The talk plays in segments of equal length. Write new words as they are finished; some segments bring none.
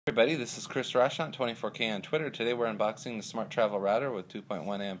Everybody, this is Chris Rashant, 24K on Twitter. Today we're unboxing the Smart Travel Router with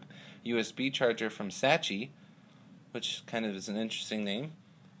 2.1 amp USB charger from Satechi, which kind of is an interesting name.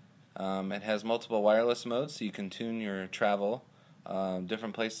 It has multiple wireless modes, so you can tune your travel.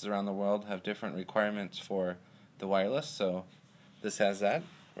 Different places around the world have different requirements for the wireless, so this has that,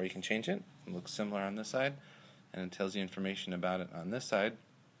 where you can change it. It looks similar on this side, and it tells you information about it on this side.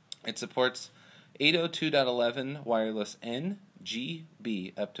 It supports 802.11 wireless N, G,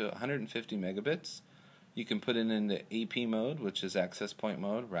 B up to 150 megabits. You can put it into AP mode, which is access point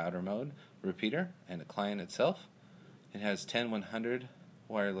mode, router mode, repeater, and a client itself. It has 10-100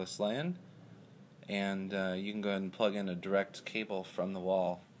 wireless LAN, and you can go ahead and plug in a direct cable from the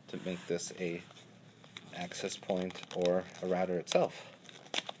wall to make this a access point or a router itself.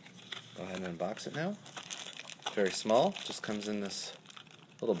 Go ahead and unbox it now. Very small, just comes in this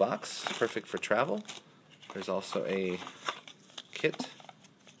little box, perfect for travel. There's also a kit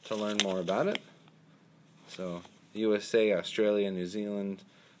to learn more about it. So USA, Australia, New Zealand,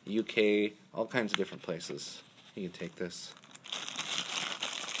 UK, all kinds of different places. You can take this.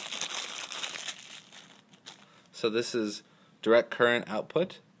 So this is direct current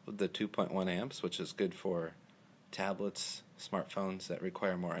output with the 2.1 amps, which is good for tablets, smartphones that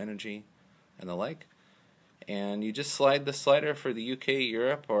require more energy and the like. And you just slide the slider for the UK,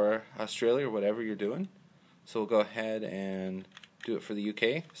 Europe, or Australia, or whatever you're doing. So we'll go ahead and do it for the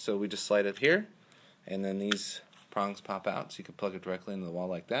UK. So we just slide it here, and then these prongs pop out, so you can plug it directly into the wall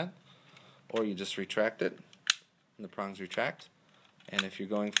like that. Or you just retract it, and the prongs retract. And if you're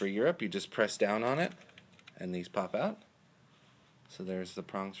going for Europe, you just press down on it, and these pop out. So there's the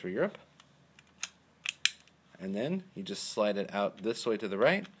prongs for Europe. And then you just slide it out this way to the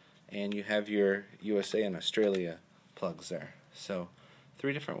right, and you have your USA and Australia plugs there. So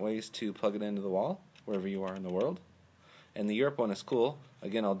 3 different ways to plug it into the wall wherever you are in the world. And the Europe one is cool.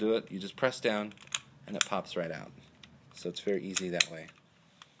 Again, I'll do it. You just press down and it pops right out. So it's very easy that way.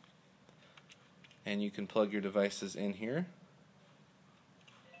 And you can plug your devices in here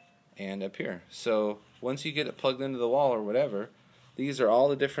and up here. So once you get it plugged into the wall or whatever, these are all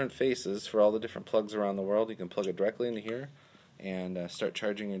the different faces for all the different plugs around the world. You can plug it directly into here and start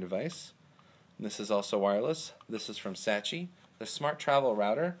charging your device. And this is also wireless. This is from Satechi, the Smart Travel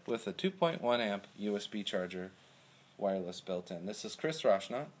Router with a 2.1 amp USB charger, wireless built in. This is Chris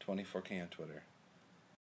Rashna, 24K on Twitter.